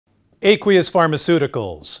Aequus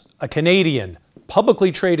Pharmaceuticals, a Canadian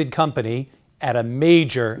publicly traded company at a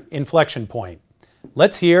major inflection point.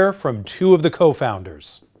 Let's hear from two of the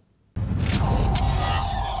co-founders.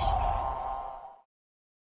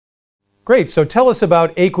 Great, so tell us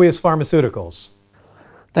about Aequus Pharmaceuticals.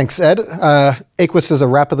 Thanks, Ed. Aequus is a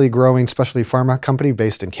rapidly growing specialty pharma company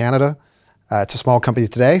based in Canada. It's a small company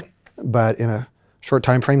today, but in a short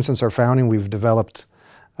time frame since our founding, we've developed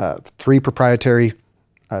 3 proprietary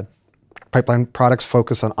pipeline products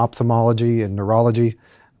focused on ophthalmology and neurology.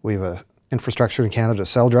 We have an infrastructure in Canada to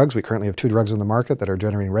sell drugs. We currently have 2 drugs in the market that are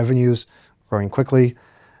generating revenues, growing quickly.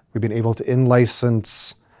 We've been able to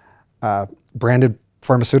in-license branded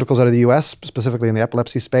pharmaceuticals out of the US, specifically in the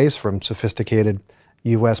epilepsy space, from sophisticated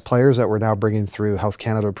US players that we're now bringing through Health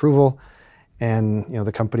Canada approval. And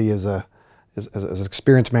the company is an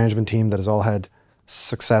experienced management team that has all had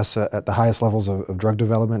success at the highest levels of drug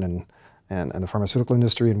development and the pharmaceutical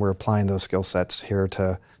industry, and we're applying those skill sets here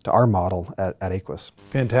to our model at Aequus.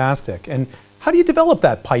 Fantastic. And how do you develop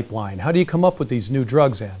that pipeline? How do you come up with these new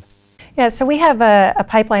drugs, Anne? Yeah, so we have a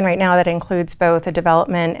pipeline right now that includes both a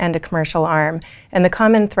development and a commercial arm. And the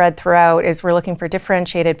common thread throughout is we're looking for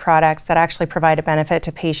differentiated products that actually provide a benefit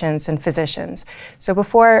to patients and physicians. So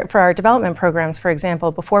for our development programs, for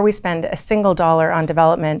example, before we spend a single dollar on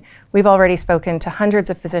development, we've already spoken to hundreds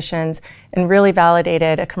of physicians and really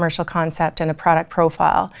validated a commercial concept and a product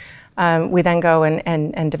profile. We then go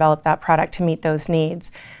and develop that product to meet those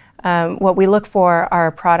needs. What we look for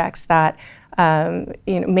are products that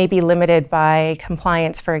may be limited by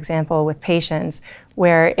compliance, for example, with patients,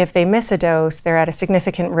 where if they miss a dose, they're at a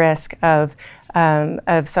significant risk of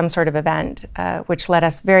some sort of event, which led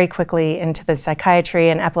us very quickly into the psychiatry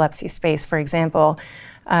and epilepsy space, for example.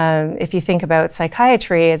 If you think about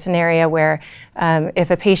psychiatry, it's an area where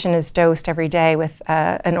if a patient is dosed every day with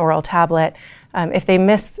an oral tablet, if they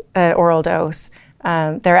miss an oral dose,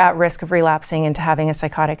 they're at risk of relapsing into having a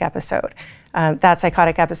psychotic episode. That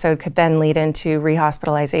psychotic episode could then lead into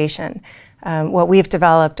rehospitalization. What we've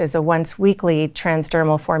developed is a once-weekly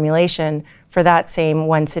transdermal formulation for that same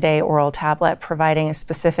once-a-day oral tablet, providing a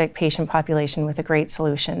specific patient population with a great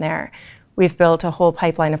solution there. We've built a whole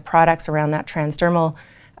pipeline of products around that transdermal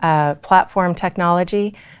platform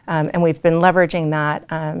technology, and we've been leveraging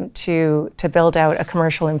that to build out a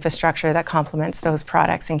commercial infrastructure that complements those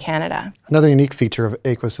products in Canada. Another unique feature of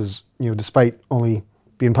Aequus is, despite only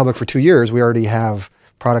being public for 2 years, we already have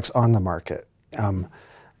products on the market.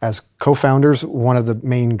 As co-founders, one of the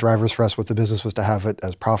main drivers for us with the business was to have it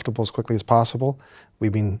as profitable as quickly as possible.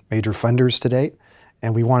 We've been major funders to date,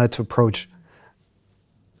 and we wanted to approach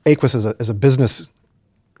Aequus as a business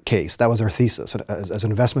case. That was our thesis, as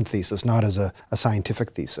an investment thesis, not as a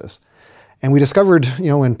scientific thesis. And we discovered,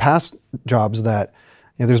 in past jobs that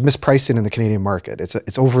there's mispricing in the Canadian market.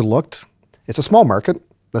 It's overlooked. It's a small market.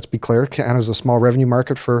 Let's be clear, Canada's a small revenue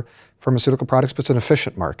market for pharmaceutical products, but it's an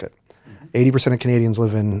efficient market. 80% of Canadians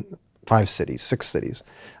live in 5 cities, 6 cities.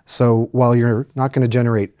 So while you're not going to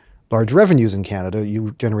generate large revenues in Canada,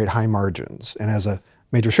 you generate high margins. And as a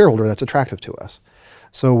major shareholder, that's attractive to us.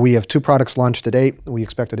 So we have 2 products launched to date. We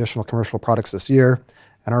expect additional commercial products this year.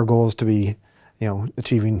 And our goal is to be,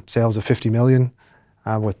 achieving sales of $50 million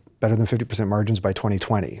with better than 50% margins by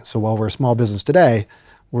 2020. So while we're a small business today,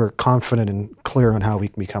 we're confident and clear on how we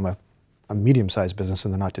can become a medium-sized business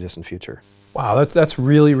in the not-too-distant future. Wow, that's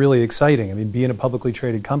really, really exciting. I mean, being a publicly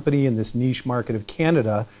traded company in this niche market of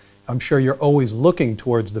Canada, I'm sure you're always looking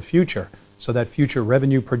towards the future. So that future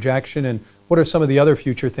revenue projection, and what are some of the other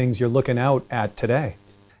future things you're looking out at today?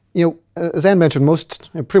 As Anne mentioned,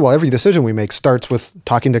 pretty well every decision we make starts with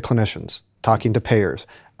talking to clinicians, talking to payers,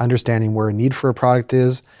 understanding where a need for a product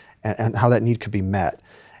is and how that need could be met.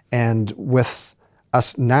 And with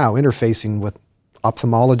us now interfacing with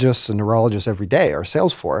ophthalmologists and neurologists every day, our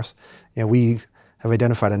sales force, we have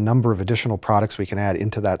identified a number of additional products we can add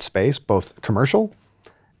into that space, both commercial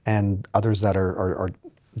and others that are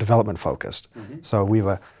development focused. So we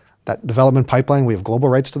have that development pipeline, we have global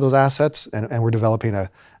rights to those assets, and we're developing a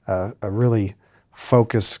really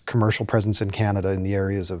focused commercial presence in Canada in the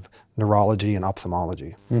areas of neurology and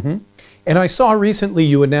ophthalmology. And I saw recently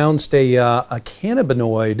you announced a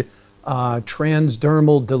cannabinoid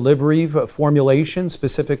transdermal delivery formulation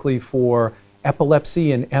specifically for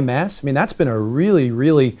epilepsy and MS. I mean, that's been a really,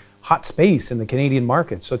 really hot space in the Canadian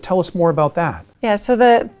market. So tell us more about that. Yeah, so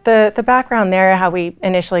the background there, how we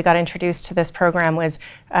initially got introduced to this program was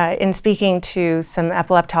in speaking to some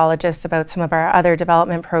epileptologists about some of our other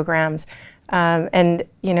development programs. And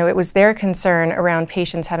it was their concern around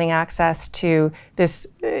patients having access to this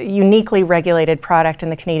uniquely regulated product in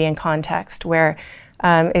the Canadian context, where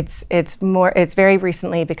It's very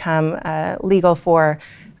recently become legal for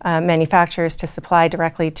manufacturers to supply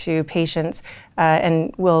directly to patients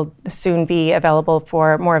and will soon be available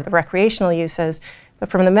for more of the recreational uses. But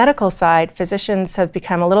from the medical side, physicians have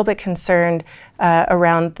become a little bit concerned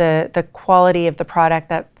around the quality of the product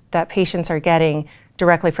that patients are getting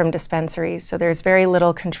directly from dispensaries. So there's very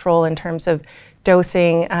little control in terms of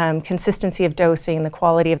dosing, consistency of dosing, the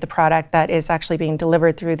quality of the product that is actually being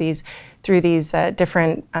delivered through these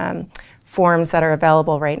different forms that are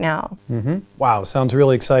available right now. Mm-hmm. Wow, sounds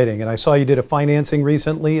really exciting. And I saw you did a financing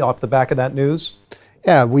recently off the back of that news.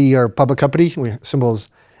 Yeah, we are a public company. We symbol is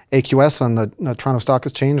AQS on the Toronto Stock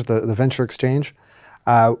Exchange, the venture exchange.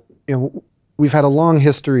 We've had a long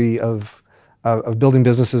history of building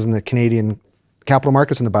businesses in the Canadian capital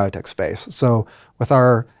markets in the biotech space. So with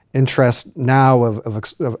our interest now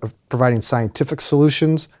of providing scientific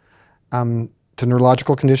solutions to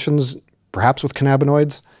neurological conditions, perhaps with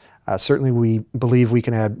cannabinoids, certainly we believe we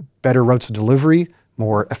can add better routes of delivery,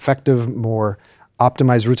 more effective, more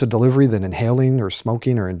optimized routes of delivery than inhaling or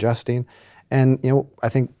smoking or ingesting. And I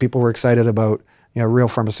think people were excited about a real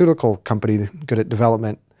pharmaceutical company good at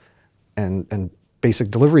development and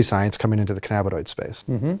basic delivery science coming into the cannabinoid space.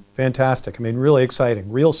 Mm-hmm. Fantastic. I mean, really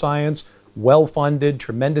exciting. Real science, well-funded,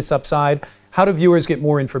 tremendous upside. How do viewers get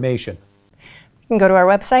more information? You can go to our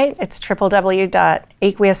website. It's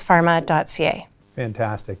www.aequuspharma.ca.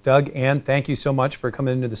 Fantastic. Doug, Anne, thank you so much for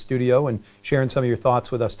coming into the studio and sharing some of your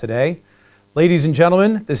thoughts with us today. Ladies and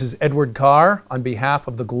gentlemen, this is Edward Carr on behalf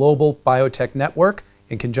of the Global Biotech Network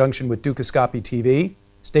in conjunction with Dukascopy TV.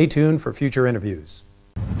 Stay tuned for future interviews.